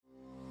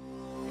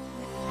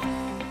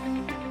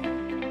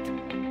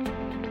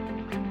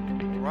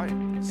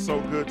right.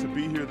 So good to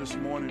be here this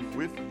morning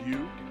with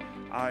you.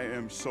 I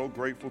am so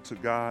grateful to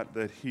God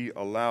that He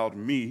allowed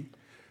me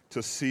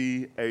to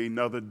see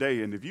another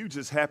day. And if you're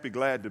just happy,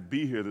 glad to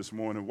be here this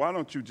morning, why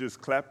don't you just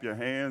clap your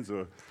hands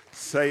or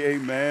say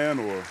amen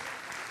or...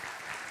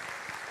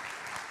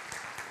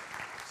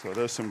 So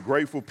there's some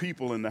grateful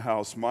people in the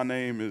house. My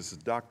name is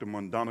Dr.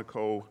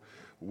 Mondonico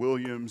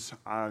Williams.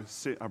 I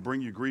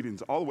bring you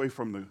greetings all the way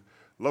from the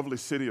lovely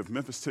city of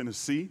Memphis,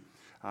 Tennessee.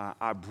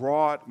 I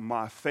brought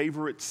my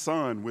favorite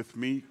son with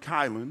me,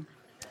 Kylan.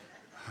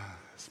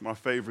 That's my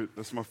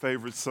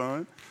favorite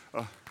son.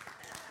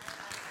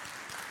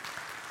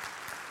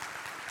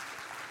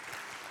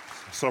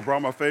 So I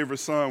brought my favorite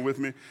son with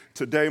me.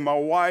 Today, my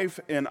wife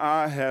and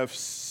I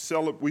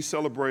we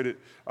celebrated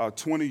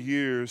 20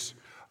 years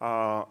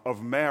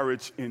of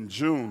marriage in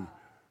June.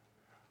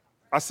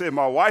 I said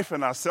my wife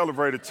and I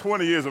celebrated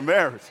 20 years of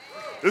marriage.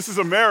 This is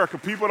America.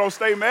 People don't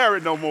stay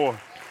married no more.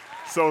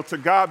 So to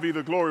God be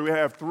the glory. We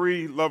have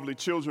 3 lovely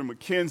children.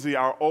 Mackenzie,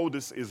 our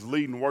oldest, is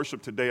leading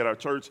worship today at our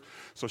church,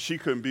 so she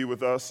couldn't be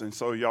with us. And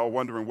so y'all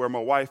wondering where my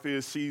wife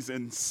is. She's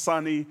in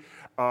sunny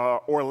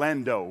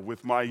Orlando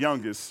with my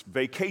youngest,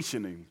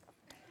 vacationing.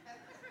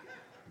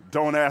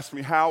 Don't ask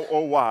me how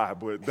or why,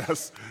 but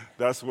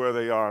that's where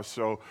they are.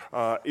 So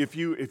if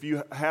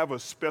you have a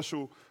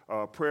special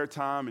prayer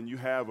time and you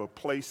have a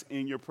place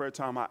in your prayer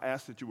time, I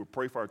ask that you would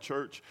pray for our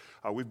church.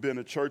 We've been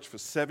a church for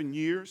 7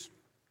 years.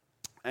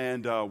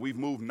 And we've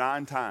moved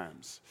 9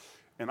 times.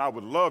 And I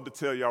would love to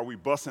tell y'all we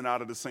busting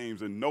out of the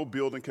seams and no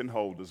building can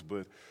hold us,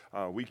 but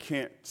we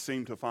can't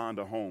seem to find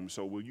a home.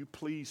 So will you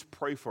please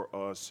pray for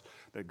us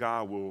that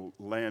God will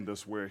land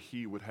us where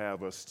He would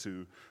have us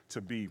to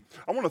be.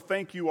 I want to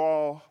thank you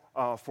all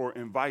for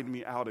inviting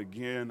me out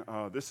again.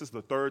 This is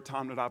the 3rd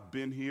time that I've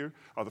been here.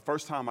 The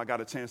first time I got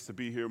a chance to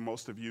be here,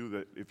 most of you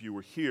that if you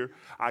were here,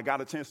 I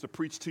got a chance to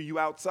preach to you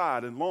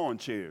outside in lawn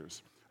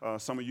chairs.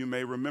 Some of you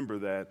may remember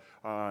that.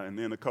 And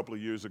then a couple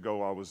of years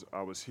ago,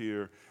 I was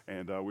here,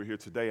 and we're here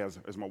today. As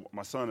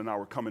my son and I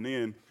were coming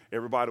in,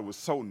 everybody was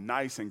so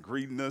nice and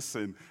greeting us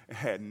and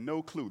had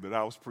no clue that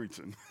I was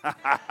preaching.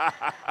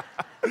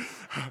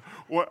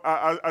 Well,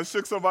 I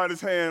shook somebody's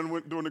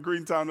hand during the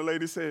greeting time. The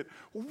lady said,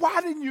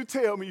 "Why didn't you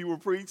tell me you were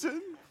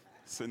preaching?"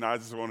 I said, "No, I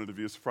just wanted to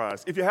be a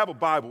surprise." If you have a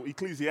Bible,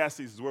 Ecclesiastes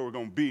is where we're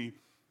going to be.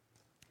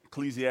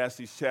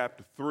 Ecclesiastes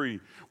chapter 3.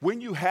 When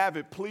you have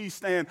it, please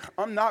stand.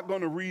 I'm not going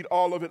to read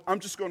all of it.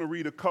 I'm just going to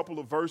read a couple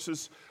of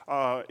verses.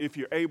 If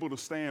you're able to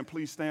stand,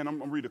 please stand. I'm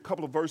going to read a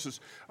couple of verses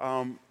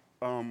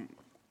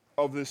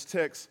of this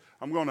text.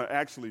 I'm going to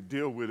actually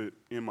deal with it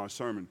in my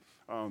sermon.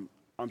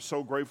 I'm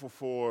so grateful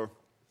for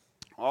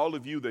all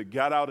of you that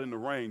got out in the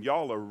rain.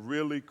 Y'all are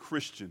really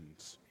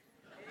Christians.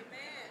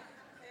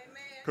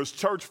 Because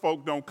church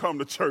folk don't come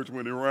to church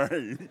when it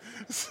rains.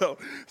 So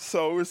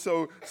we're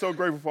so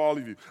grateful for all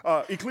of you.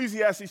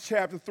 Ecclesiastes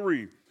chapter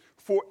 3.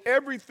 For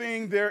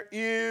everything there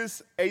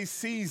is a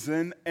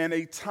season and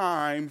a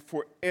time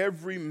for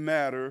every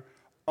matter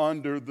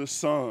under the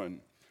sun.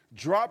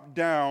 Drop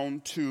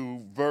down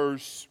to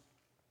verse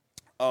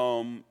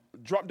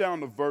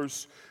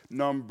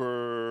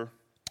number.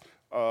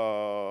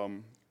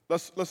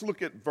 Let's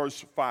look at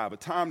verse 5. A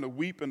time to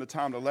weep and a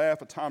time to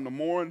laugh, a time to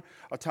mourn,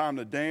 a time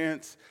to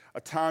dance,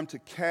 a time to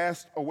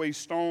cast away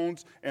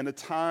stones, and a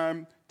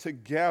time to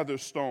gather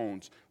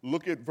stones.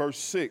 Look at verse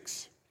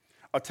 6.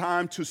 A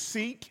time to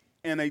seek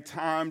and a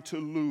time to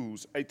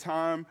lose, a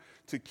time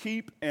to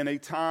keep and a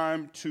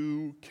time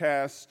to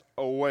cast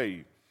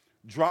away.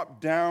 Drop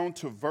down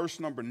to verse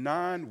number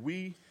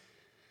 9.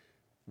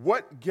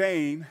 What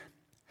gain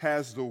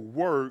has the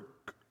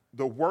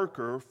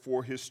worker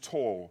for his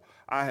toil?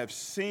 I have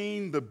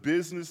seen the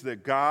business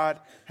that God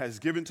has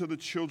given to the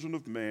children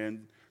of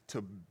man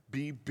to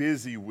be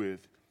busy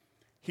with.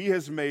 He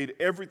has made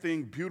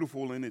everything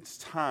beautiful in its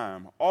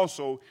time.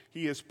 Also,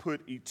 He has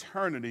put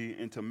eternity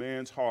into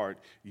man's heart.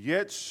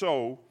 Yet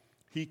so,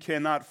 he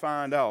cannot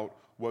find out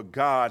what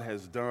God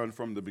has done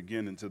from the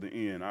beginning to the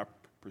end. I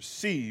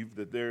perceive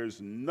that there is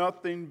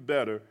nothing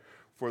better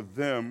for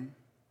them.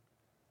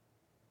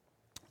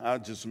 I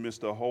just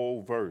missed a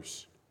whole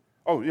verse.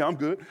 Oh, yeah, I'm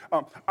good.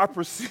 I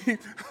perceive,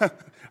 I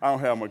don't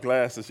have my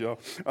glasses, y'all.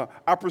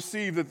 I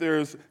perceive that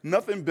there's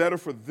nothing better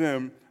for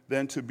them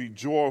than to be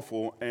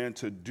joyful and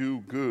to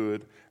do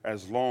good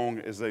as long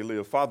as they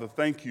live. Father,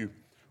 thank you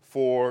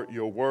for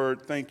your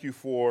word. Thank you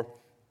for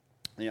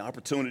the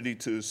opportunity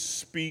to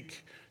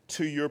speak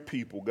to your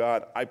people.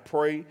 God, I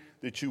pray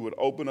that you would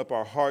open up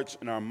our hearts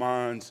and our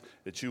minds,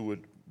 that you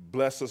would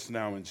bless us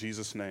now in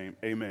Jesus' name.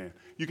 Amen.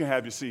 You can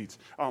have your seats.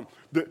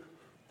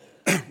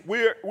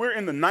 We're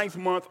in the 9th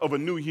month of a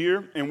new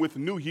year, and with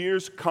new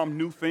years come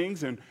new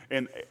things, and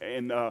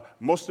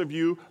most of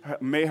you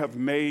may have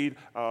made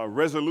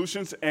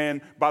resolutions,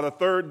 and by the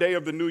 3rd day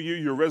of the new year,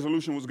 your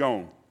resolution was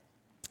gone.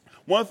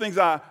 One of the things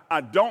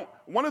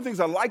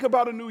I like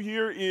about a new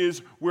year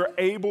is we're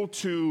able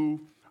to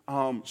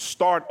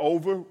start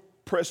over,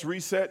 press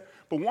reset.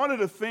 But one of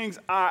the things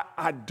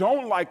I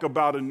don't like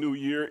about a new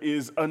year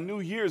is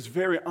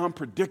very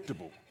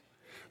unpredictable.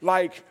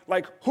 Like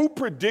who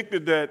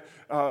predicted that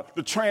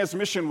the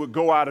transmission would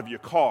go out of your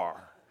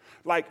car?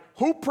 Like,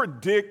 who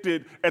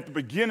predicted at the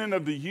beginning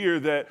of the year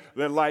that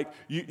like,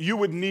 you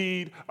would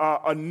need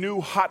a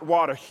new hot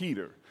water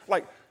heater?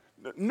 Like,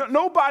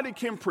 nobody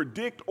can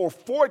predict or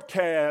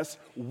forecast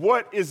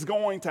what is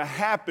going to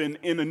happen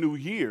in a new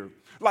year.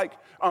 Like,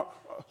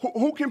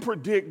 who can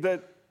predict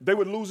that they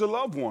would lose a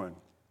loved one?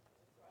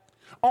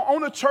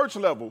 On a church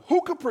level, who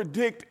could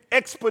predict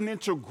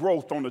exponential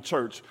growth on the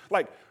church?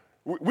 Like,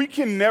 we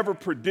can never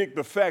predict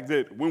the fact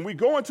that when we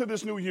go into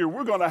this new year,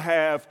 we're going to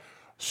have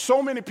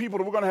so many people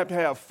that we're going to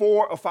have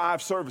 4 or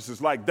 5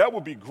 services. Like, that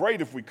would be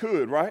great if we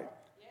could, right?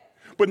 Yeah.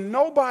 But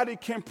nobody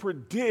can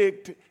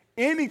predict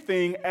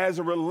anything as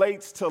it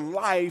relates to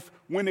life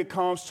when it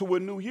comes to a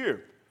new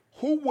year.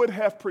 Who would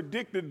have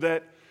predicted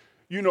that,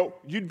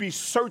 you'd be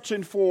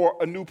searching for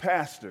a new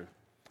pastor?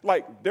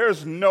 Like,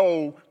 there's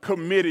no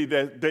committee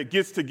that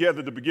gets together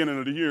at the beginning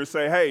of the year and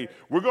say, hey,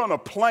 we're going to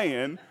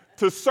plan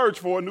to search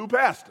for a new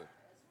pastor.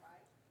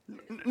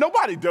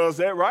 Nobody does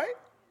that, right?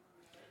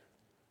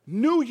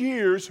 New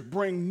years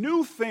bring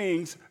new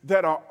things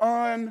that are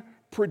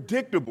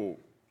unpredictable.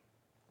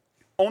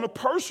 On a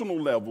personal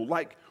level,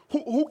 like,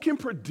 who can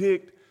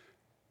predict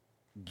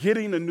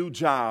getting a new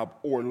job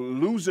or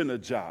losing a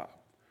job?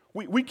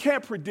 We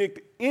can't predict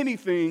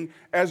anything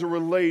as it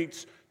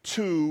relates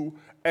to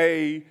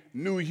a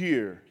new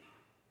year.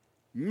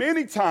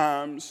 Many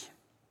times,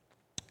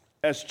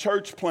 as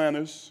church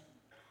planners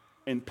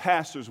and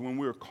pastors, when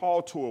we're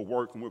called to a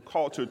work and we're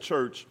called to a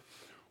church,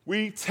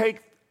 we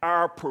take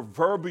our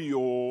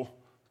proverbial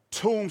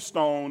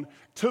tombstone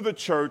to the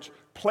church,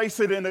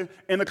 place it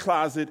in a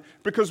closet,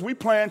 because we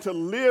plan to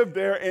live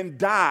there and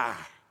die,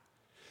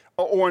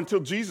 or until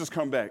Jesus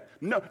comes back.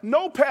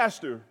 No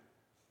pastor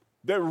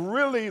that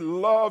really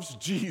loves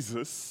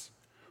Jesus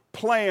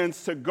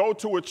plans to go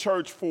to a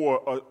church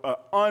for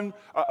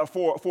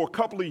a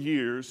couple of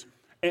years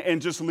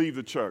and just leave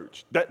the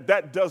church.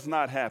 That does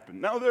not happen.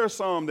 Now, there are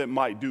some that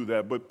might do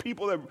that, but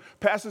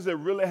pastors that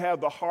really have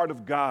the heart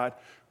of God,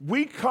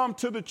 we come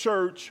to the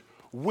church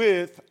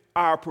with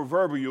our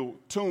proverbial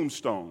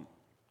tombstone.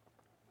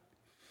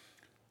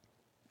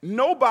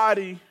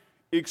 Nobody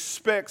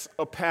expects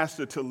a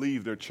pastor to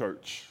leave their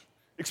church,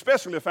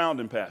 especially a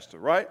founding pastor,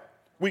 right?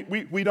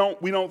 We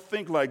don't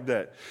think like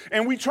that.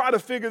 And we try to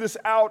figure this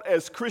out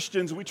as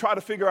Christians. We try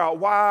to figure out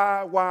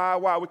why.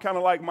 We're kind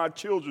of like my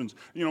children's,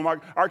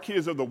 our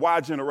kids are the why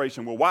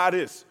generation. Well, why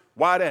this?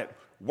 Why that?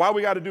 Why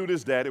we got to do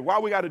this, Daddy? Why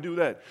we got to do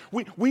that?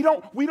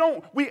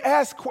 We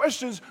ask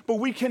questions, but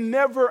we can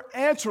never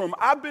answer them.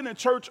 I've been in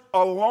church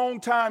a long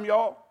time,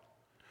 y'all.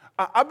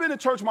 I've been in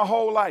church my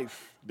whole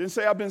life. Didn't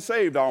say I've been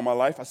saved all my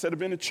life. I said I've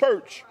been in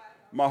church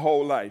my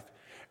whole life.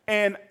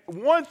 And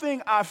one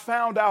thing I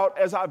found out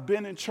as I've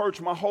been in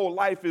church my whole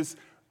life is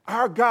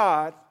our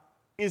God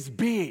is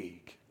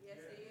big. Yes,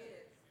 he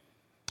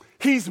is.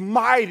 He's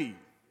mighty.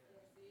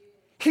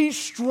 He's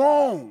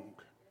strong.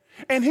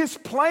 And his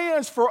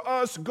plans for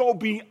us go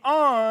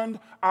beyond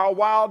our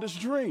wildest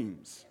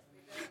dreams.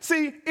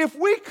 See, if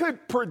we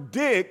could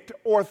predict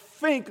or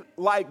think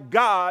like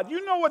God,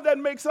 you know what that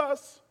makes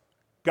us?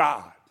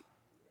 God.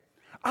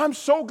 I'm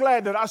so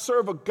glad that I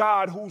serve a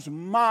God whose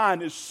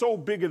mind is so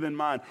bigger than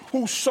mine,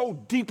 who's so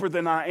deeper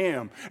than I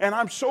am. And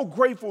I'm so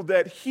grateful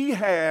that he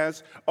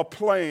has a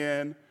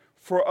plan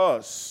for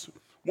us.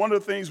 One of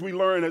the things we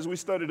learn as we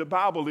study the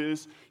Bible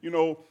is,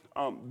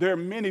 there are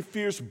many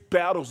fierce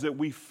battles that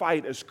we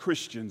fight as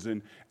Christians.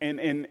 And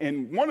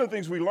one of the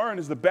things we learn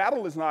is the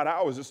battle is not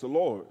ours, it's the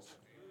Lord's.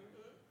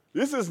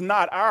 This is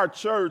not our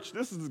church.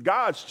 This is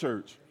God's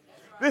church.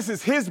 This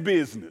is his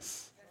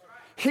business.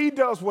 He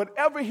does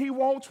whatever he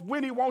wants,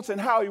 when he wants,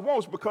 and how he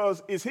wants,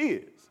 because it's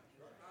his.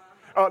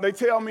 They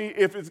tell me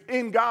if it's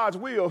in God's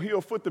will, he'll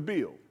foot the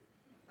bill.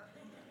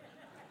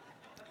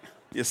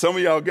 Yeah, some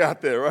of y'all got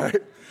that, right?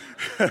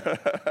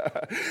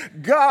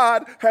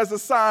 God has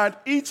assigned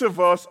each of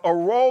us a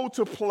role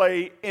to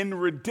play in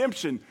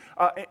redemption,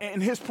 in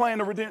his plan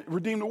to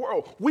redeem the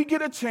world. We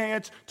get a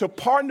chance to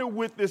partner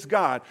with this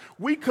God.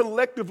 We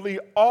collectively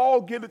all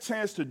get a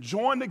chance to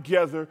join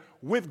together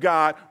with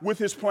God, with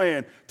his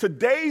plan.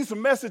 Today's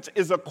message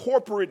is a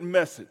corporate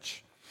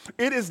message.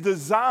 It is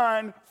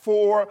designed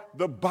for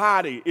the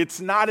body.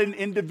 It's not an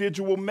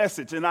individual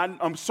message. And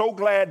I'm so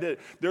glad that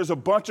there's a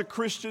bunch of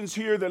Christians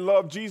here that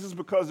love Jesus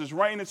because it's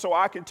raining, so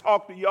I can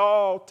talk to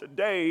y'all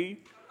today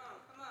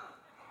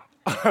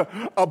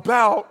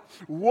about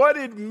what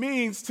it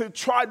means to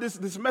try this.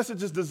 This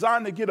message is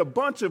designed to get a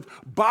bunch of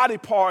body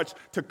parts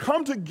to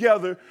come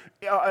together,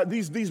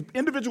 these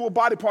individual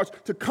body parts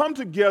to come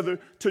together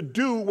to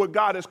do what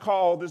God has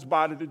called this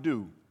body to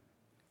do.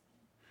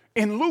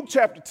 In Luke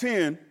chapter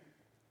 10,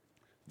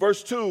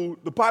 Verse 2,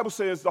 the Bible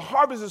says, the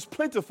harvest is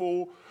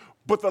plentiful,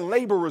 but the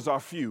laborers are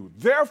few.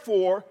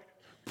 Therefore,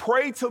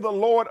 pray to the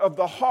Lord of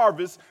the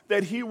harvest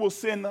that he will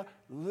send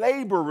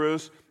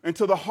laborers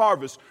into the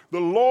harvest. The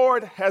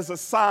Lord has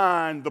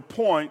assigned the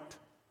point,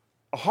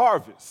 a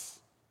harvest.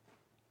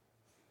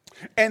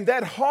 And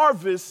that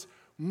harvest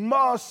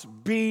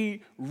must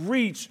be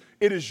reached.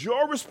 It is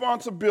your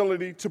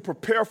responsibility to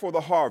prepare for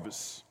the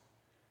harvest.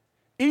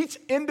 Each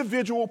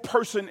individual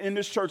person in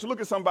this church,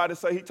 look at somebody and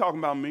say, he talking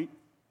about me.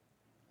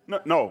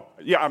 No,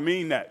 I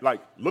mean that.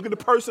 Like, look at the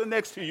person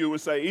next to you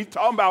and say, he's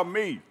talking about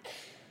me.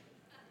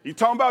 He's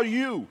talking about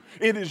you.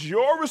 It is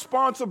your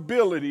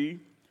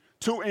responsibility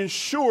to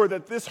ensure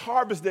that this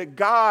harvest that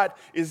God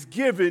is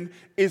giving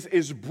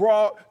is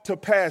brought to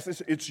pass.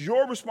 It's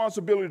your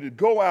responsibility to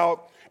go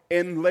out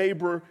and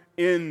labor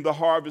in the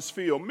harvest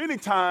field. Many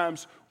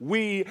times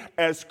we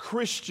as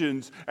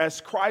Christians,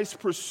 as Christ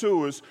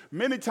pursuers,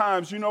 many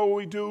times, you know what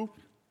we do?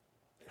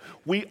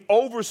 We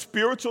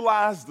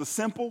over-spiritualize the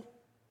simple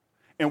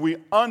and we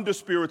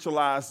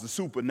under-spiritualize the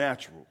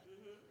supernatural.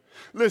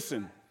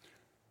 Listen,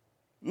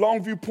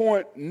 Longview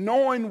Point,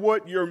 knowing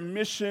what your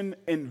mission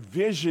and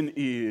vision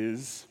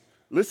is,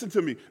 listen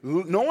to me,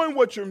 knowing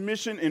what your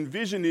mission and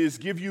vision is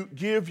give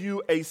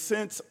you a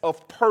sense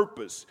of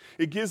purpose.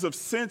 It gives a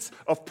sense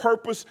of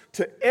purpose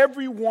to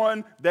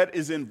everyone that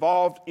is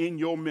involved in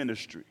your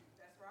ministry.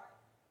 That's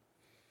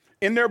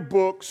right. In their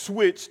book,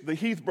 Switch, the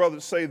Heath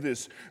brothers say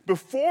this: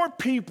 before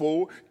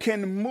people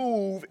can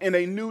move in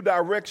a new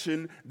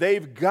direction,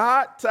 they've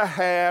got to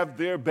have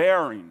their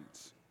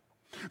bearings.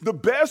 The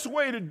best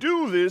way to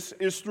do this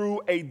is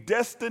through a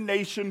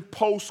destination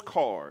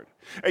postcard.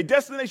 A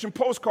destination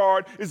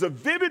postcard is a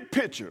vivid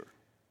picture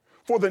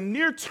for the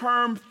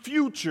near-term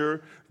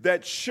future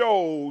that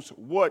shows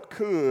what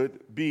could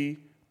be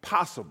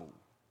possible.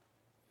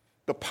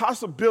 The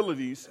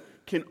possibilities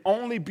can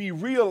only be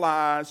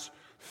realized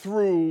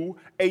through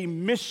a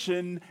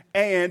mission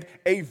and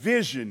a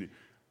vision.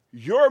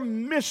 Your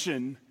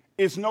mission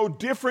is no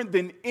different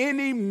than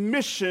any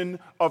mission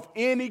of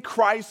any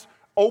Christ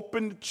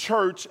open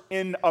church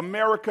in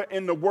America,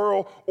 in the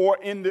world, or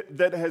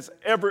that has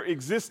ever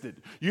existed.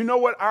 You know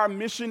what our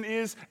mission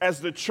is as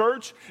the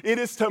church? It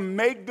is to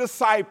make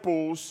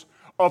disciples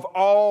of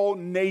all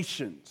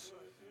nations.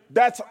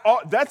 That's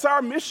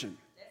our mission.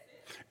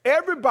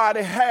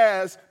 Everybody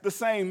has the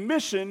same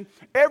mission.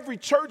 Every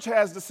church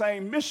has the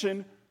same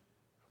mission.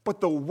 But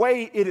the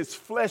way it is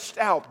fleshed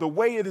out, the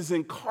way it is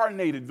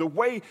incarnated, the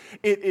way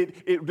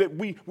that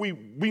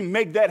we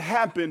make that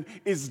happen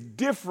is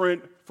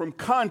different from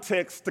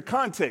context to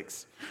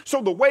context.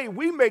 So the way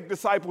we make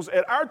disciples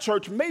at our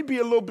church may be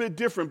a little bit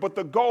different, but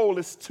the goal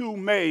is to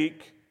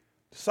make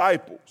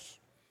disciples.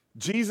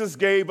 Jesus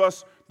gave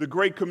us the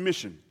Great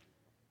Commission.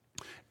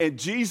 And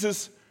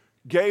Jesus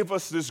gave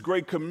us this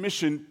Great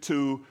Commission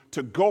to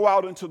go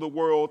out into the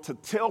world, to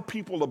tell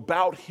people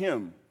about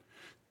him,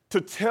 to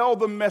tell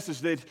the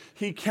message that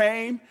he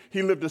came,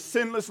 he lived a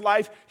sinless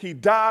life, he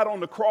died on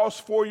the cross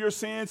for your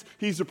sins,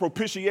 he's the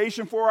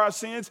propitiation for our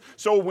sins.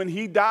 So when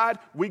he died,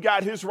 we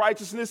got his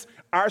righteousness,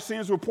 our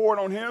sins were poured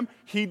on him,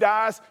 he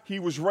dies, he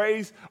was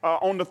raised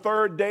on the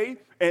third day,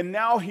 and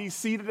now he's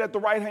seated at the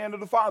right hand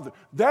of the Father.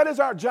 That is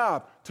our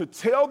job, to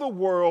tell the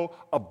world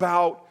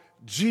about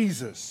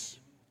Jesus.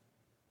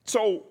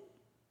 So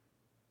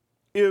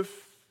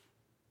if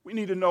we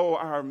need to know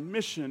our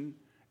mission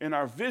and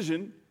our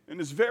vision, and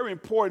it's very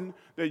important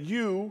that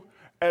you,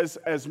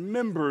 as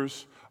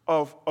members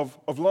of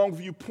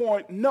Longview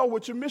Point, know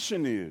what your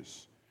mission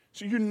is.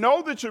 So you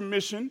know that your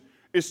mission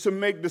is to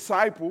make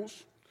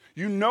disciples.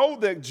 You know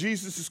that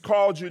Jesus has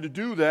called you to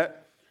do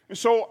that. And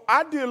so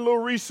I did a little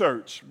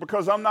research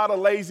because I'm not a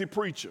lazy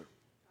preacher.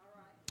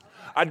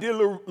 I did a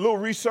little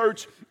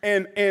research,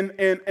 and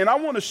I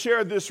want to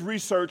share this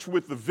research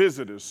with the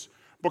visitors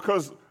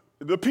because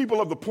the people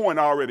of the point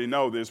already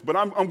know this, but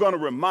I'm going to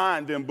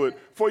remind them. But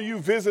for you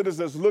visitors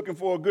that's looking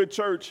for a good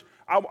church,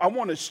 I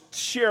want to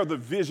share the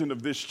vision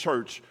of this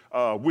church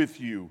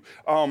with you.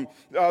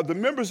 The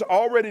members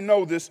already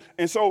know this.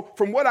 And so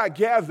from what I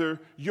gather,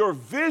 your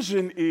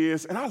vision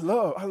is, and I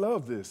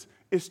love this,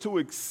 is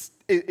to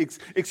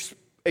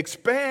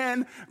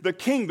expand the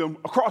kingdom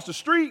across the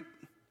street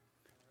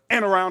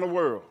and around the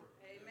world.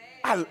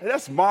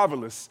 That's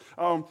marvelous.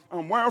 Where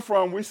I'm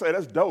from, we say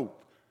that's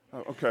dope.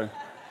 Okay.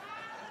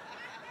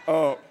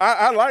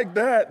 I like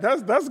that.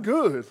 That's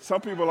good.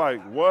 Some people are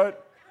like,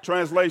 what?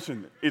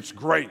 Translation, it's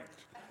great.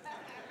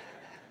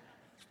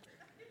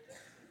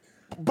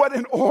 But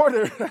in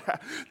order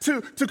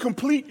to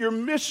complete your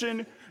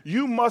mission,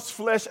 you must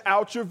flesh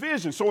out your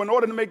vision. So in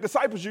order to make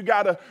disciples, you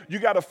gotta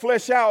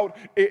flesh out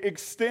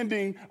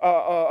expanding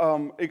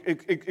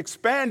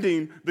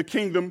the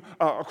kingdom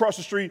across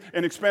the street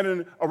and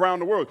expanding it around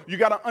the world. You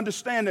gotta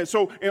understand that.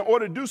 So in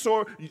order to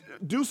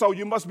do so,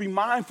 you must be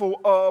mindful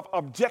of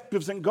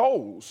objectives and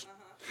goals.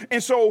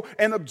 And so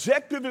an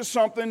objective is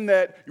something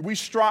that we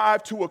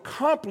strive to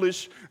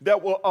accomplish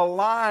that will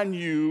align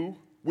you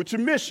with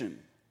your mission.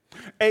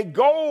 A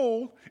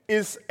goal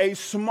is a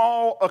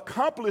small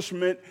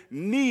accomplishment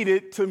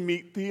needed to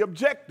meet the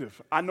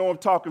objective. I know I'm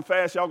talking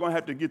fast. Y'all going to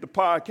have to get the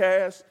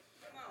podcast.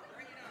 Come on,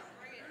 bring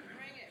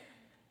it.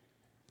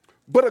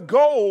 But a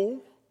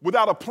goal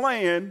without a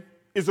plan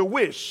is a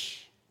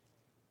wish.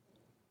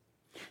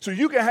 So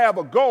you can have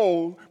a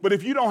goal, but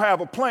if you don't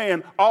have a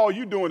plan, all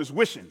you're doing is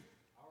wishing.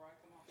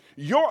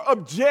 Your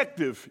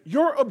objective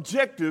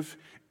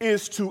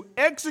is to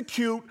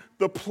execute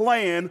the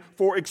plan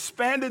for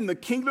expanding the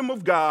kingdom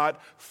of God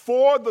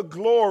for the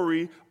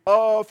glory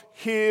of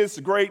his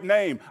great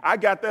name. I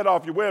got that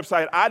off your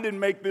website. I didn't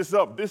make this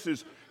up. This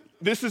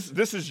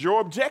is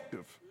your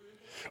objective.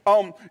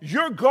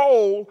 Your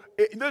goal,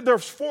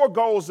 there's 4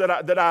 goals that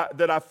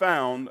I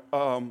found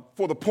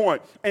for the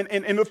point.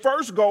 And the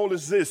first goal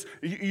is this.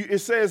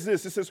 It says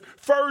this. It says,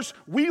 first,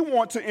 we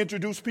want to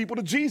introduce people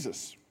to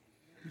Jesus.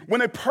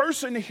 When a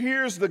person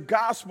hears the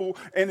gospel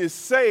and is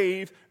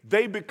saved,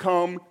 they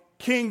become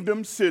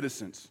kingdom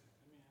citizens.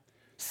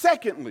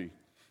 Secondly,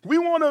 we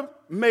want to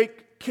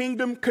make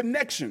kingdom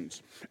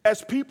connections.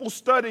 As people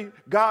study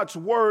God's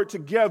word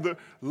together,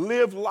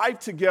 live life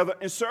together,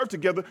 and serve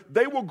together,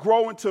 they will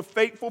grow into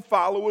faithful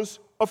followers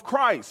of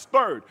Christ.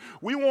 Third,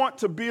 we want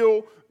to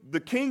build the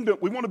kingdom.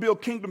 We want to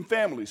build kingdom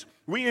families.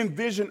 We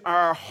envision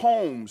our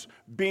homes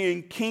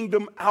being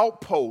kingdom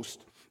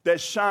outposts that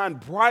shine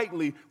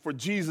brightly for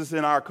Jesus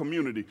in our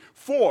community.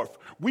 Fourth,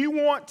 we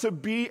want to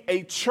be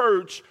a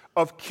church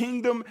of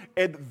kingdom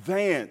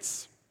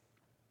advance.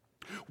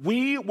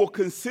 We will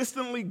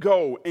consistently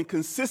go and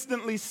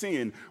consistently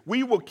sin.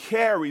 We will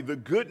carry the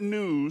good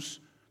news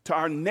to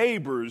our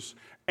neighbors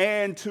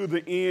and to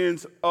the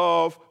ends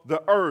of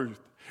the earth.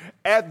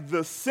 At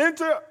the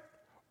center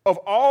of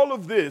all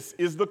of this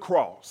is the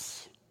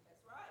cross.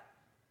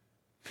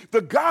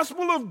 The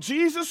gospel of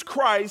Jesus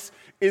Christ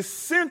is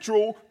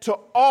central to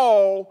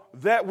all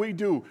that we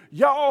do.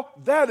 Y'all,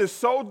 that is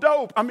so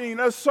dope. I mean,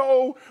 that's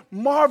so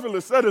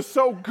marvelous. That is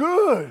so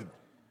good.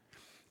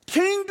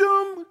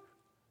 Kingdom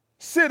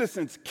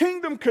citizens,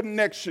 kingdom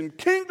connection,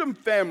 kingdom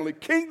family,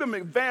 kingdom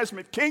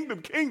advancement,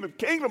 kingdom.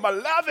 I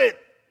love it.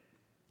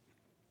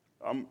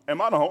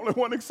 Am I the only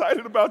one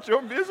excited about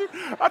your vision?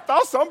 I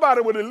thought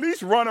somebody would at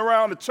least run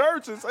around the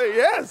church and say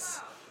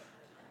yes.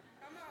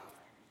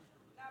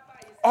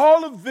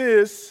 All of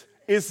this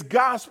is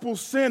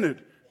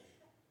gospel-centered.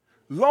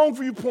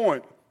 Longview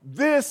Point,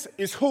 this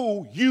is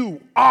who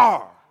you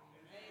are.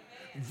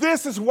 Amen.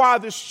 This is why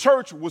this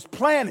church was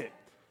planted.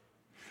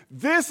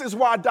 This is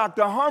why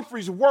Dr.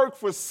 Humphreys worked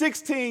for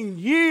 16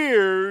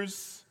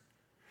 years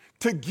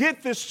to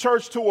get this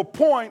church to a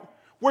point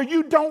where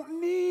you don't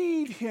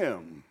need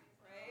him.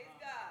 Praise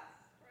God.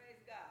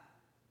 Praise God.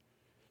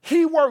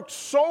 He worked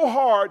so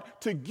hard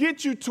to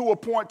get you to a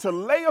point to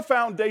lay a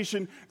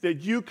foundation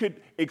that you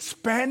could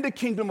expand the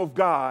kingdom of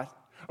God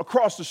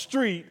across the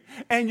street,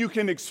 and you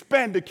can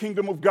expand the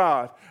kingdom of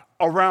God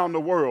around the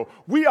world.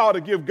 We ought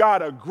to give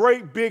God a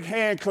great big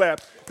hand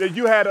clap that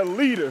you had a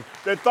leader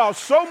that thought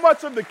so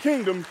much of the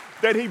kingdom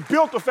that he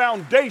built a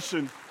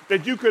foundation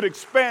that you could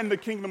expand the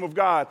kingdom of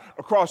God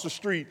across the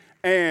street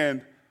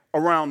and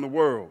around the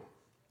world.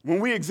 When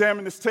we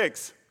examine this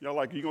text, y'all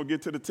like, you gonna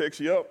get to the text?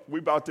 Yep, we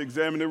about to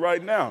examine it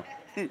right now.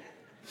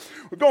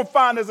 We're gonna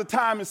find there's a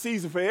time and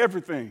season for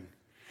everything.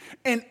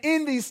 And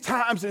in these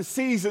times and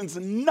seasons,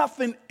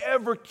 nothing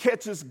ever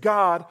catches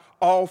God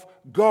off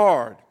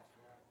guard.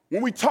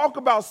 When we talk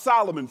about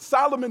Solomon,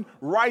 Solomon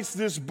writes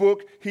this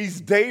book. He's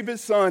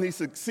David's son. He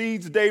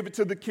succeeds David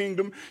to the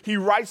kingdom. He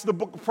writes the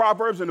book of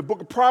Proverbs. In the book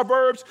of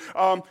Proverbs,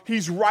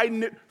 he's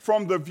writing it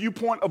from the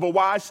viewpoint of a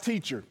wise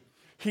teacher.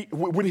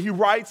 When he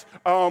writes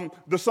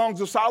the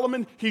Songs of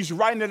Solomon, he's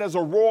writing it as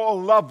a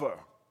royal lover.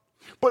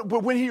 But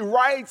when he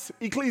writes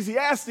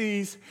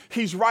Ecclesiastes,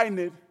 he's writing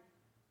it,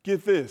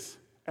 get this,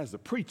 as a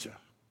preacher.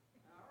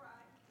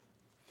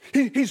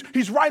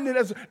 He's writing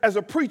it as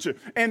a preacher.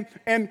 And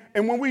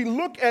when we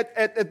look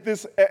at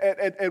this,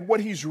 at what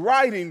he's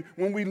writing,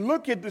 when we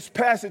look at this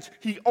passage,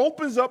 he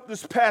opens up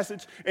this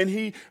passage and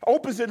he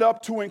opens it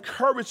up to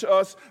encourage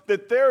us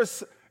that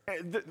there's,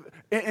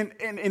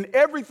 in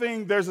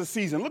everything, there's a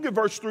season. Look at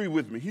verse 3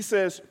 with me. He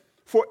says,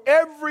 for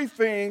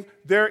everything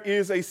there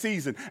is a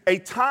season, a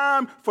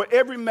time for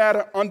every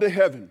matter under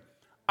heaven.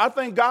 I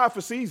thank God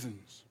for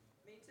seasons.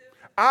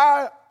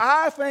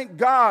 I thank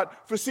God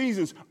for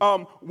seasons.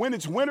 When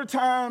it's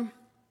wintertime,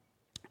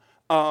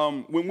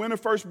 when winter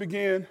first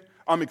began,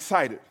 I'm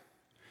excited.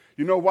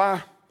 You know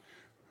why?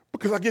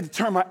 Because I get to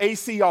turn my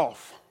AC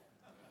off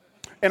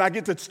and I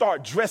get to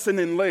start dressing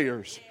in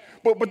layers.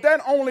 But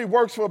that only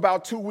works for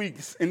about 2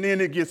 weeks, and then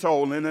it gets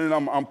old, and then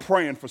I'm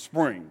praying for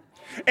spring.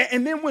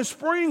 And then when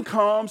spring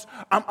comes,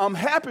 I'm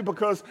happy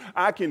because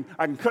I can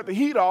cut the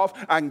heat off,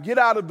 I can get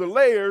out of the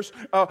layers.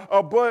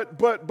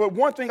 But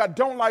one thing I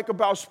don't like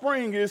about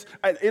spring is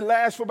it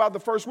lasts for about the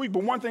first week.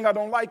 But one thing I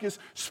don't like is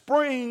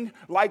spring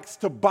likes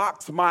to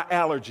box my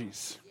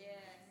allergies.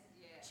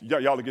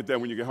 Y'all will get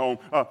that when you get home.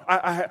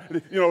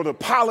 The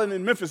pollen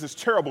in Memphis is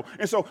terrible.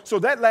 And so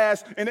that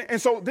lasts.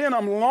 And so then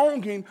I'm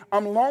longing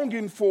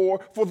for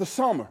the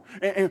summer.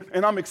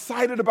 And I'm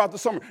excited about the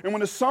summer. And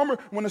when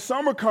the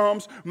summer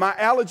comes, my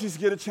allergies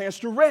get a chance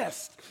to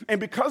rest. And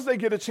because they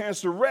get a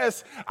chance to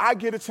rest, I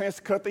get a chance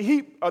to cut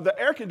the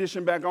air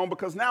conditioning back on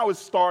because now it's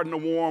starting to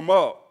warm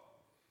up.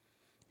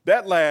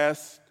 That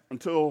lasts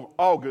until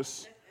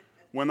August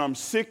when I'm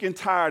sick and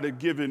tired of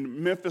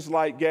giving Memphis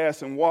Light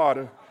gas and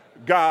water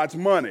God's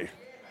money.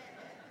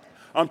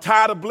 I'm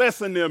tired of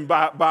blessing them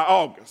by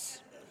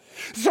August.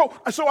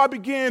 So I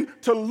began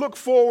to look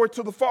forward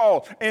to the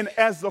fall. And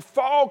as the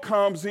fall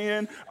comes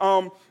in,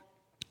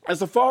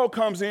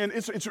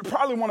 it's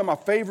probably one of my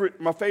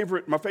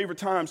favorite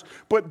times.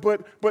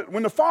 But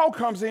when the fall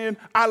comes in,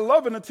 I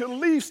love it until the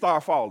leaves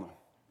start falling.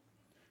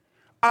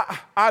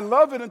 I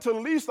love it until the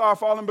leaves start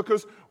falling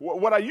because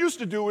what I used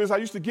to do is I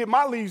used to get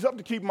my leaves up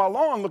to keep my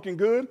lawn looking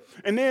good,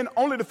 and then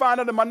only to find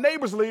out that my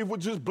neighbor's leaf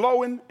would just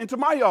blow into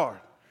my yard.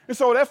 And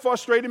so that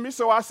frustrated me,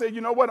 so I said,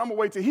 you know what, I'm going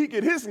to wait till he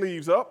get his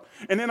leaves up,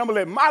 and then I'm going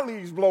to let my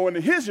leaves blow into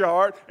his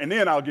yard, and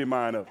then I'll get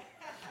mine up.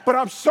 But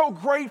I'm so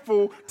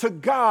grateful to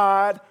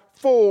God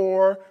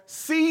for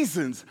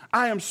seasons.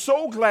 I am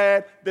so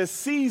glad that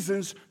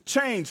seasons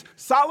change.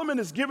 Solomon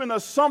has given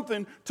us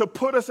something to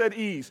put us at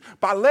ease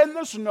by letting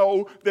us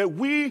know that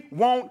we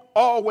won't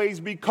always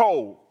be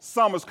cold.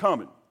 Summer's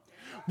coming.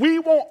 We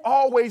won't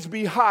always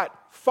be hot.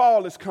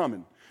 Fall is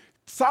coming.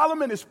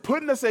 Solomon is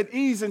putting us at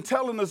ease and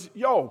telling us,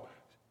 yo,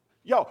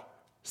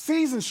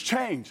 seasons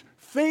change.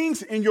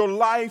 Things in your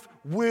life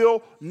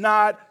will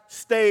not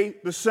stay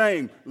the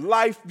same.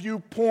 Life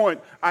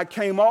Viewpoint, I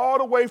came all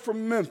the way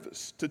from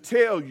Memphis to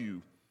tell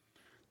you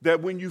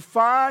that when you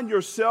find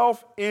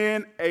yourself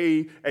in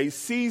a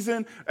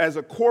season as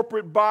a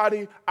corporate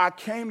body, I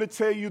came to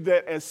tell you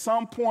that at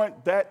some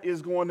point that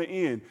is going to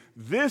end.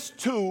 This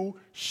too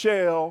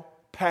shall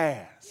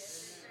pass.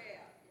 Yes, it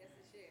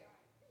shall.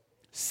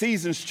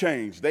 Seasons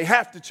change. They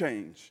have to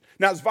change.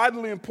 Now, it's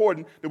vitally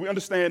important that we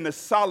understand that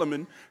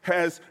Solomon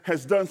has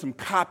done some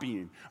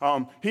copying.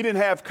 He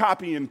didn't have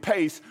copy and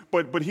paste,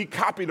 but he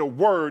copied a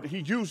word. He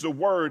used a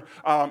word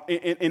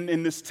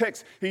in this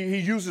text. He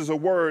uses a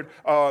word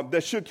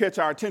that should catch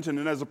our attention.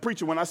 And as a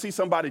preacher, when I see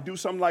somebody do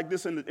something like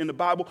this in the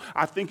Bible,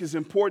 I think it's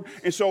important.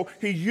 And so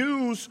he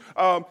used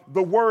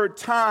the word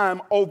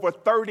time over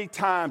 30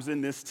 times in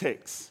this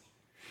text.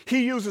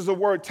 He uses the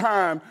word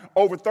time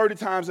over 30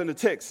 times in the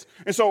text.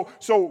 And so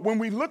when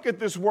we look at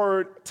this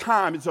word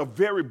time, it's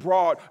very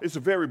broad. It's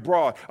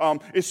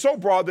so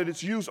broad that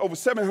it's used over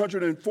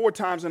 704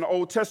 times in the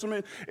Old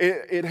Testament.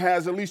 It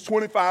has at least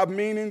 25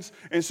 meanings.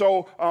 And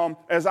so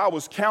as I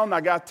was counting,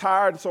 I got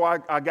tired, so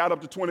I got up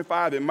to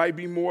 25. It might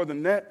be more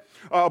than that.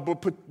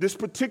 But this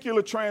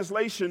particular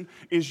translation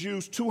is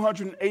used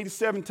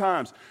 287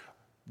 times.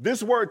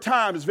 This word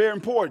time is very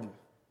important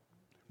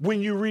when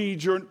you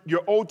read your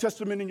Old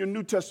Testament and your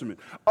New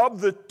Testament.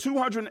 Of the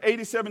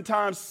 287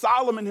 times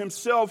Solomon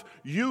himself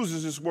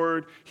uses this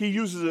word, he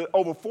uses it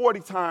over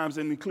 40 times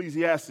in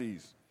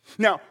Ecclesiastes.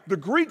 Now, the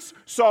Greeks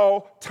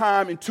saw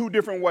time in two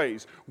different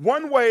ways.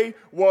 One way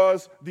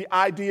was the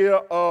idea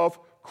of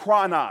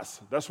chronos.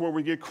 That's where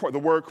we get the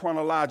word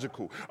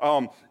chronological.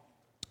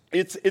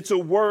 It's a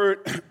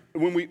word,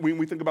 when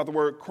we think about the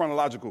word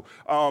chronological,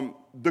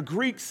 the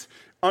Greeks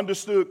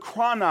understood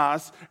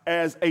chronos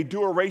as a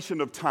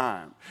duration of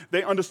time.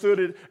 They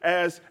understood it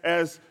as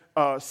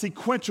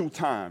sequential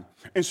time.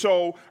 And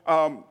so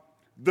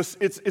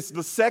it's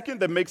the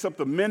second that makes up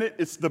the minute.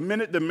 It's the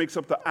minute that makes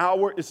up the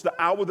hour. It's the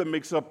hour that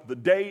makes up the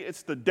day.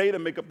 It's the day that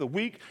makes up the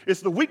week.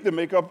 It's the week that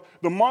makes up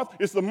the month.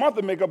 It's the month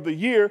that makes up the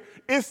year.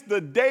 It's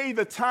the day,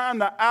 the time,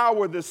 the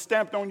hour that's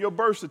stamped on your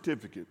birth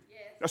certificate. Yes.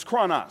 That's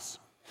chronos.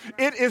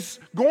 It is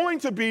going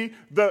to be,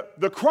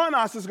 the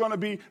chronos is going to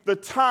be the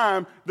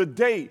time, the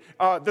date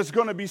that's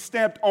going to be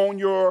stamped on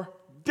your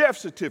death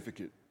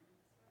certificate.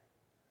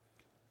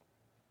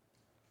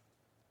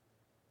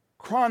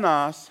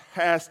 Chronos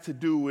has to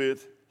do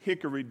with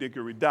hickory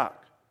dickory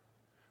dock.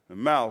 The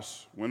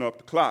mouse went up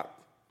the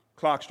clock.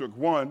 Clock struck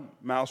 1,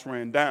 mouse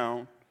ran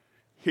down,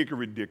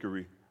 hickory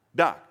dickory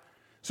dock.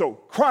 So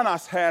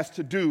chronos has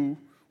to do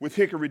with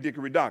hickory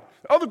dickory dock.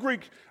 Other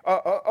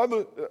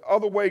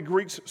way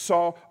Greeks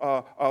saw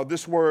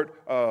this word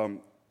for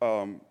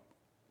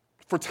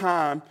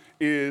time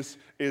is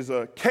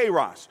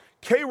kairos.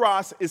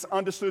 Kairos is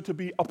understood to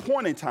be a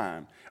point in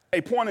time. A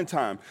point in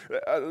time.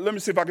 Let me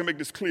see if I can make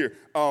this clear.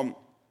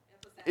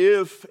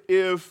 If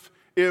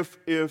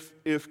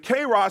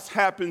kairos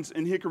happens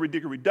in hickory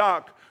dickory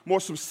dock,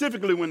 more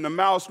specifically when the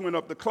mouse went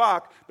up the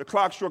clock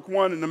struck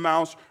 1 and the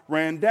mouse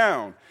ran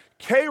down.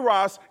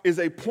 Kairos is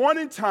a point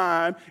in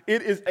time.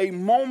 It is a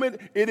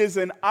moment. It is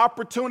an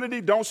opportunity.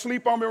 Don't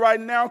sleep on me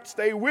right now.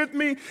 Stay with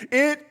me.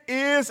 It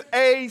is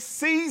a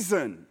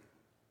season.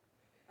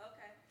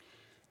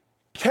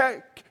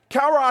 Okay.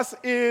 Kairos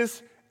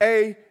is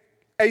a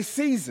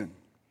season.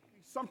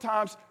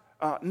 Sometimes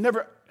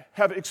never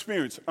have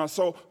experienced.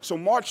 So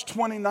March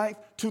 29th,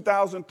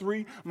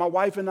 2003, my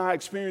wife and I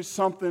experienced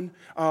something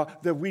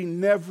that we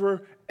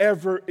never,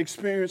 ever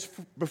experienced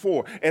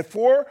before. At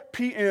 4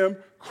 p.m.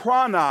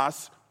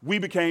 Chronos, we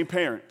became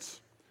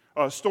parents.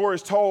 A story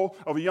is told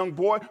of a young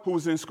boy who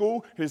was in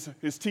school.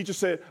 His teacher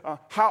said,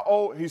 how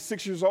old? He's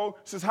 6 years old.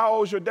 She says, how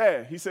old is your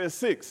dad? He said,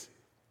 6.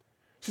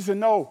 She said,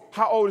 no,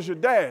 how old is your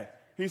dad?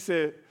 He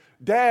said,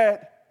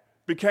 Dad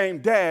became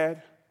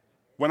dad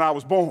when I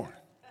was born.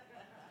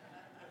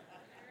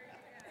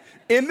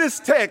 In this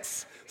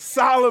text,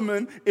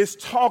 Solomon is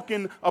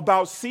talking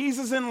about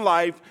seasons in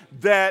life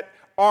that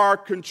are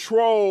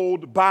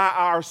controlled by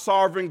our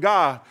sovereign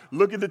God.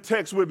 Look at the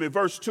text with me,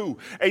 verse 2.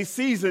 A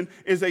season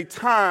is a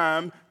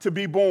time to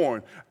be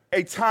born,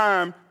 a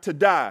time to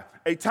die,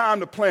 a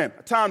time to plant,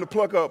 a time to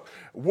pluck up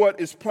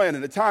what is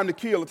planted, a time to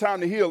kill, a time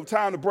to heal, a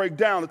time to break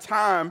down, a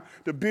time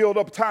to build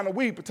up, a time to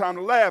weep, a time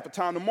to laugh, a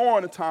time to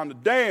mourn, a time to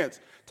dance,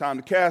 a time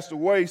to cast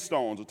away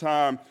stones, a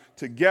time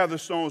to gather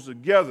stones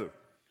together,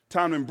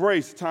 time to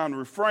embrace, time to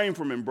refrain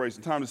from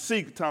embracing, time to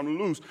seek, time to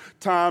lose,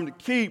 time to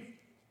keep,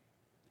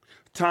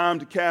 time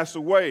to cast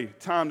away,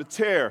 time to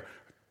tear,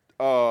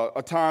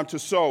 a time to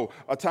sow,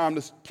 a time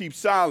to keep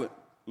silent.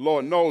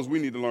 Lord knows we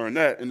need to learn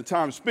that. And the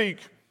time to speak,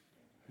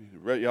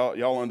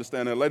 y'all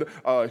understand that later,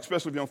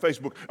 especially if you're on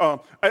Facebook.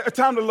 A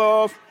time to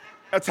love,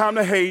 a time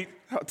to hate,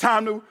 a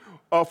time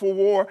for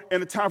war,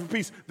 and a time for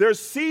peace. There's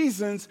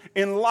seasons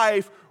in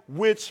life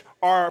which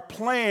are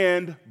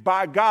planned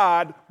by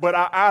God but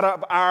are out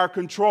of our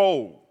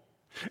control.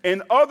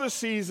 And other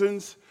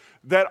seasons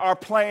that are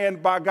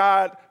planned by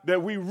God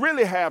that we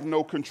really have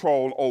no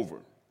control over.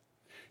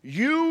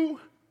 You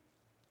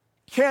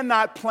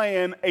cannot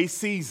plan a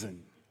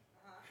season.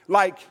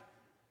 Like,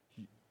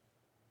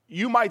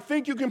 you might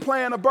think you can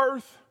plan a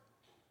birth,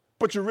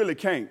 but you really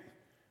can't.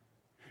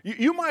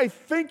 You might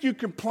think you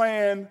can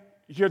plan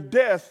your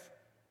death,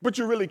 but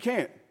you really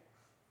can't.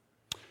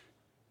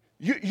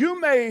 You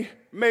may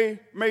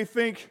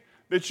think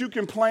that you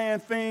can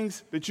plan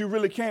things that you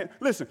really can't.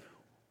 Listen,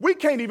 we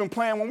can't even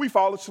plan when we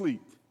fall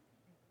asleep.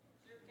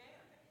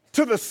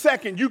 To the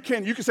second, you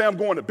can say, I'm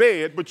going to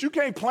bed, but you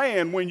can't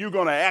plan when you're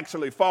going to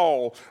actually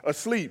fall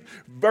asleep.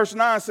 Verse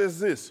 9 says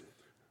this,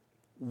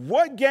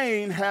 what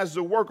gain has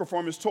the worker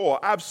from his toil?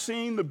 I've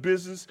seen the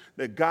business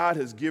that God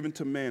has given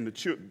to man,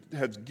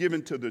 has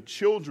given to the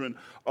children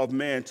of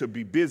man to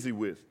be busy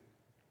with.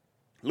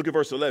 Look at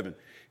verse 11.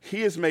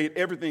 He has made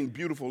everything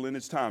beautiful in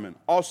its timing.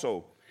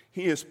 Also,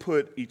 he has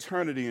put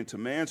eternity into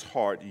man's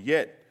heart,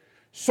 yet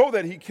so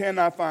that he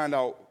cannot find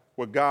out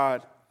what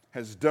God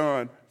has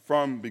done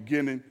from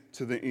beginning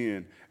to the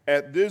end.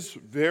 At this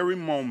very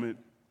moment,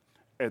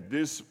 at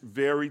this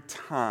very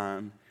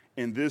time,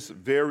 in this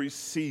very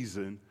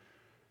season,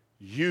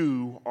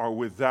 you are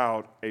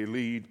without a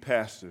lead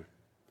pastor.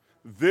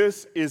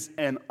 This is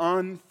an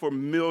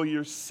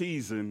unfamiliar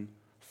season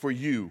for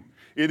you.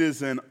 It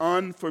is an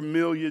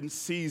unfamiliar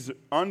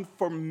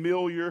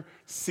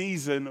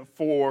season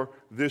for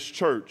this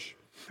church.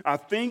 I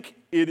think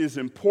it is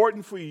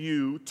important for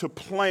you to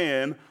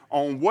plan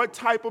on what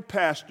type of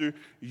pastor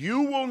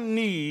you will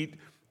need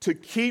to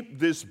keep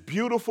this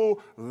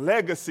beautiful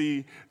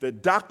legacy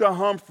that Dr.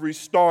 Humphrey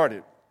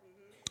started.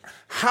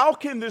 How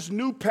can this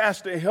new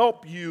pastor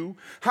help you?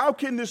 How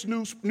can this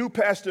new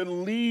pastor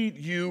lead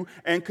you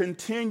and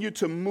continue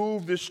to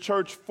move this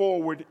church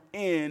forward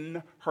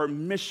in her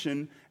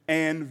mission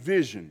and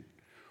vision?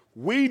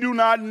 We do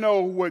not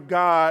know what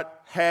God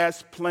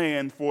has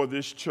planned for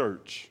this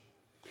church.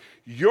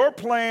 Your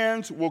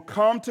plans will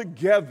come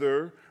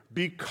together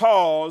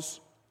because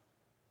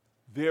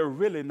they're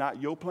really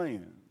not your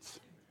plans.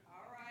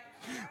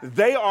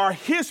 They are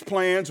his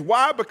plans.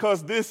 Why?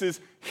 Because this is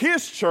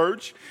his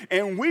church,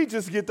 and we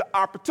just get the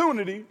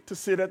opportunity to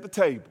sit at the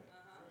table.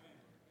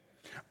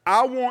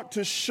 I want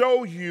to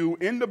show you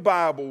in the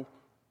Bible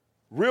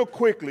real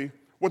quickly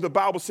what the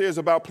Bible says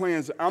about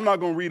plans. I'm not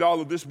going to read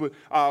all of this, but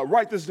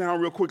write this down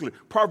real quickly.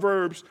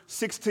 Proverbs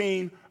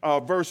 16,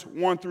 verse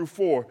 1 through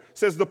 4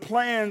 says, the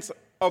plans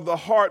of the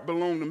heart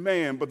belong to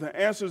man, but the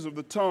answers of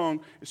the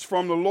tongue is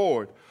from the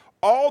Lord.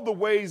 All the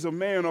ways of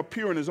man are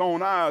pure in his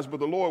own eyes, but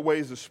the Lord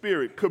weighs the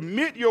spirit.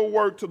 Commit your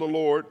work to the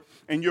Lord,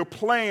 and your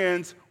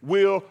plans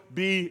will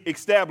be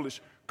established.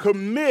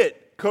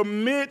 Commit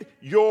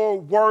your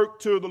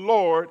work to the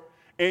Lord,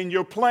 and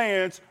your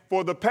plans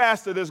for the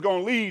pastor that's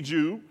going to lead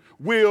you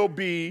will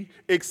be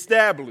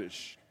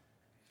established.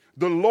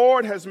 The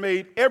Lord has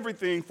made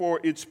everything for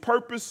its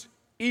purpose,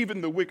 even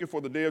the wicked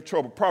for the day of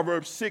trouble.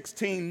 Proverbs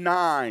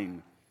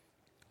 16:9.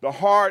 The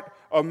heart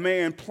of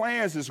man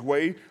plans his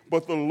way,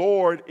 but the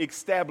Lord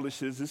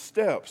establishes his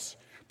steps.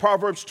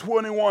 Proverbs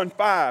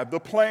 21:5. The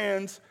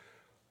plans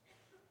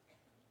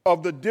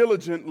of the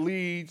diligent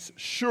leads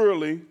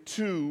surely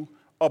to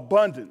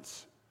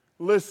abundance.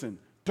 Listen,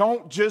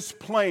 don't just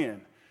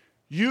plan.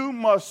 You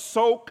must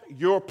soak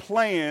your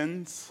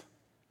plans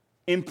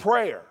in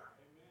prayer.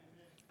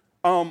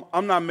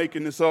 I'm not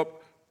making this up.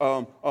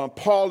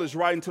 Paul is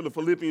writing to the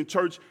Philippian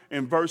church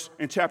in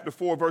chapter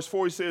 4, verse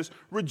 4. He says,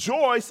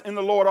 rejoice in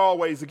the Lord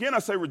always. Again, I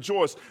say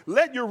rejoice.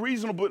 Let your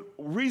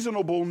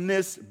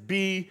reasonableness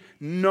be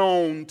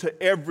known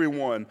to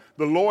everyone.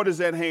 The Lord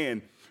is at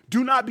hand.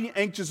 Do not be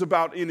anxious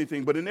about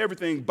anything, but in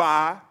everything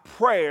by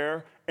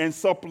prayer and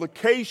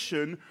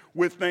supplication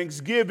with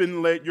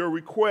thanksgiving, let your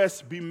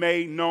requests be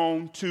made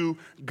known to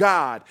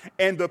God.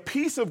 And the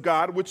peace of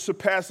God, which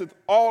surpasseth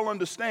all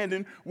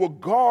understanding, will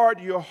guard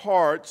your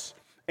hearts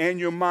and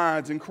your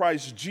minds in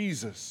Christ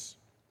Jesus.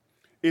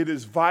 It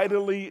is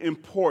vitally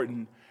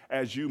important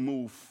as you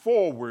move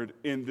forward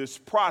in this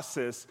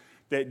process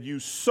that you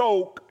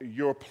soak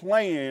your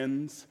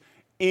plans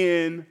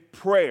in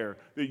prayer,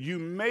 that you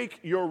make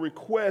your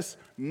requests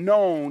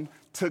known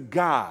to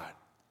God.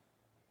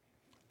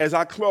 As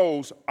I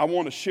close, I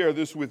want to share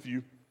this with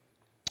you.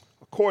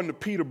 According to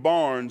Peter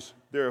Barnes,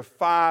 there are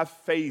 5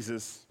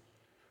 phases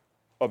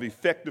of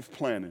effective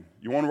planning.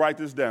 You want to write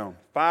this down?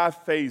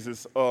 5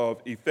 phases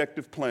of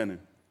effective planning.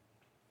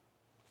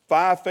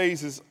 5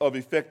 phases of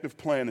effective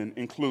planning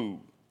include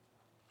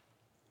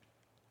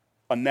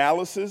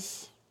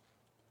analysis,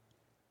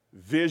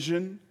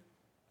 vision,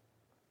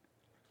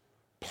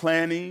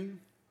 planning,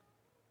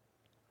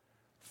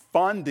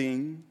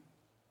 funding,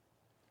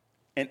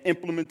 and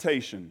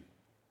implementation.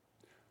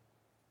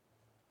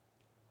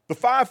 The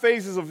 5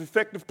 phases of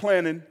effective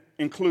planning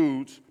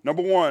includes,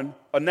 number 1,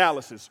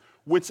 analysis,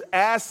 which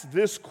asks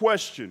this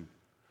question: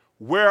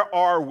 where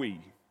are we?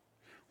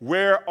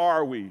 Where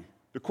are we?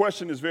 The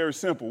question is very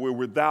simple. We're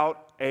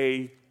without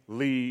a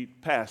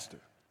lead pastor.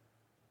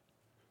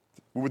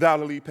 We're without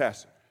a lead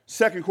pastor.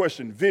 Second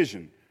question,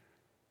 vision.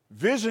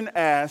 Vision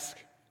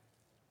asks,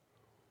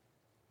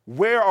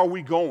 where are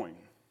we going?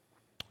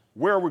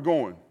 Where are we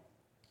going?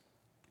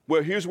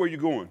 Well, here's where you're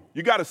going.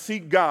 You got to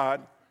seek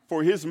God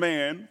for his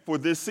man for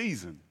this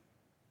season.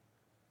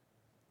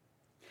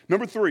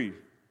 Number 3,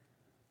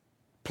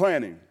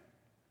 planning.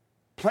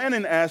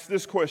 Planning asks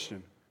this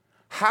question: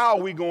 how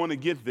are we going to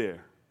get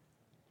there?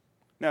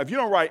 Now, if you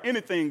don't write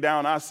anything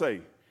down I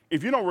say,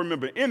 if you don't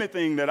remember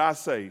anything that I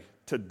say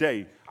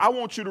today, I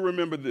want you to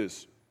remember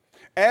this.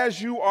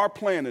 As you are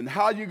planning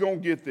how you're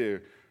going to get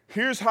there,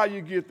 here's how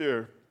you get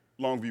there,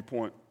 Longview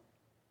Point.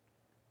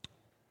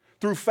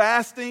 Through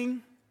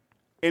fasting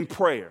and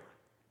prayer.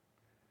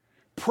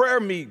 Prayer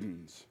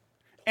meetings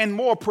and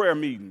more prayer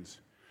meetings.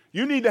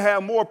 You need to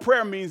have more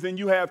prayer meetings than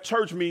you have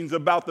church meetings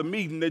about the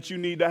meeting that you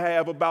need to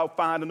have about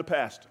finding a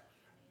pastor.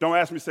 Don't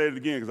ask me to say it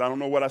again because I don't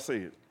know what I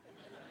said.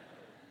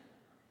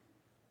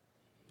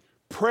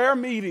 Prayer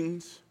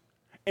meetings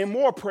and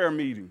more prayer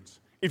meetings.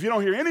 If you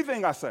don't hear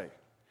anything I say,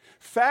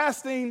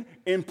 fasting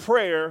and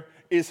prayer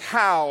is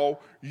how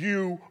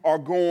you are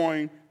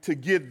going to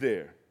get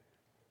there.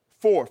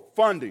 4,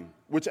 funding,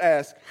 which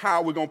asks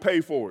how we're going to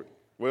pay for it.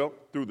 Well,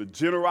 through the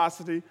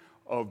generosity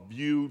of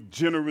you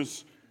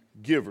generous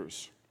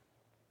givers.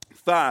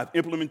 5,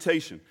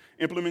 implementation.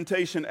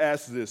 Implementation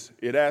asks this.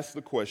 It asks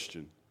the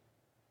question: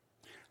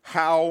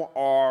 how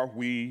are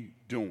we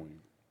doing?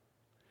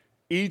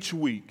 Each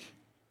week,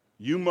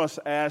 you must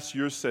ask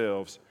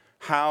yourselves,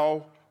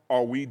 how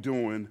are we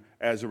doing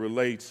as it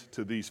relates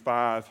to these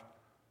 5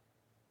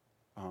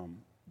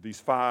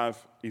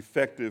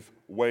 effective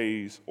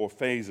ways or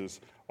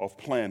phases of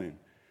planning?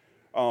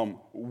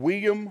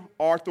 William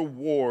Arthur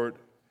Ward,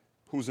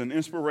 who's an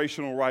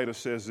inspirational writer,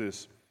 says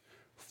this: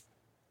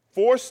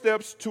 4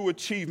 steps to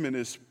achievement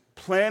is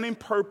planning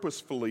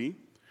purposefully,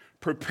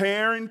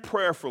 preparing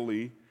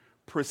prayerfully,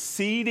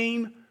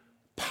 proceeding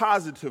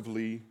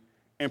positively,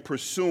 and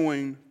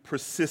pursuing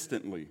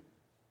persistently.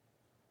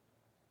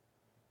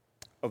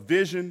 A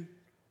vision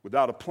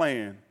without a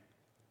plan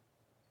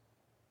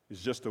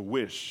is just a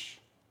wish.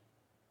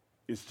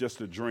 It's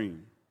just a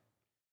dream.